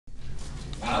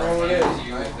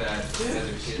I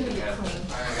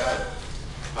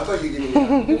thought you gave me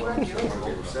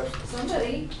that. Reception.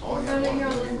 Somebody. Oh, Found it here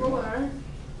on the yeah. floor.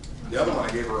 The other one,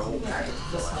 I gave her a whole packet.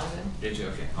 Did you?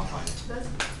 Okay, I'll find it. That's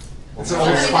It's an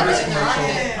old Spice commercial.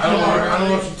 I don't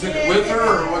know if she took it with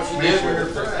her or what she did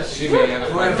with her. She may have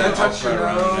it. Well, if that touched your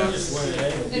nose.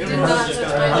 It did not touch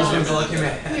my Husband's nose. looking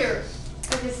at. Here. I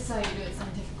guess this is how you do it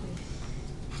scientifically.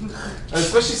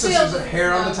 Especially since there's a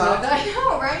hair on the top. I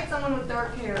know, right? Someone with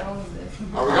dark hair owns this.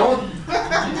 Are we going?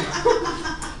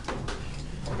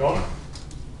 We're going?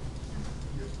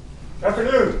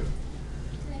 Afternoon.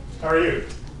 How are you?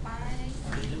 Fine.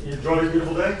 You enjoy this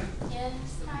beautiful day? Yes,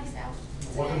 nice out.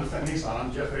 Welcome to Fenton Nissan.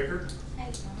 I'm Jeff Baker. Hey,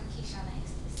 I'm Keishana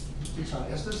Estes.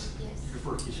 Keishana Estes? Yes. You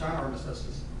prefer Keishana or Miss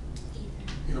Estes? Either.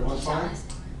 Either one's fine? Keishana's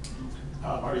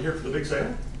fine. Are you here for the big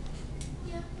sale?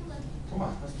 Yeah, I'm looking. Come on,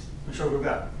 let me show you what we've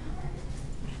got.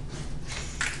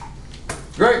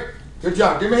 Great. Good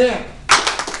job. Give me a hand.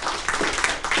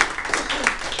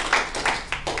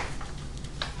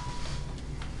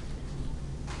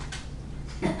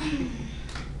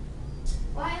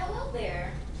 Why, hello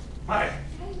there. Hi.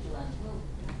 How you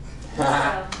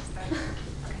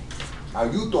doing? How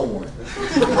you doing? I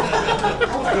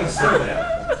was going to say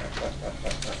that.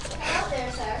 Hello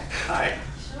there, sir. Hi.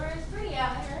 Sure is pretty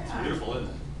out here. It's Huh? beautiful, isn't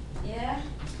it? Yeah.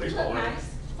 Baseball Look weather. nice.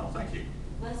 Oh, thank you.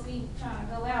 Must be trying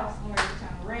to go out somewhere. You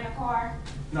trying to rent a car.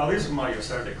 No, these are my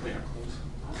Saturday cleanup clothes.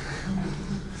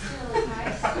 Still look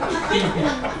nice. All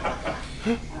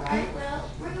right, well,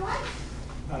 where your wife?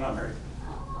 I'm not married.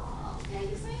 Oh, okay,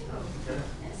 you're single. Yeah.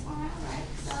 That's fine, all right.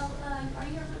 So, are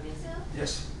you here for the big sale?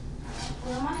 Yes.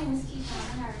 Well, my name is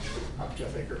Keishana. How are you? I'm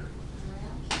Jeff Baker. Well,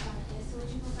 Keishana, yes. So would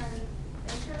you prefer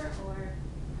Baker or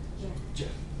Jeff?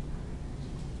 Jeff.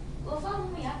 Well, follow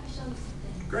me. I can show you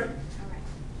something. Great. All right.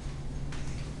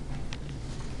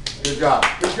 Good job.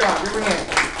 Good job. Give me a hand.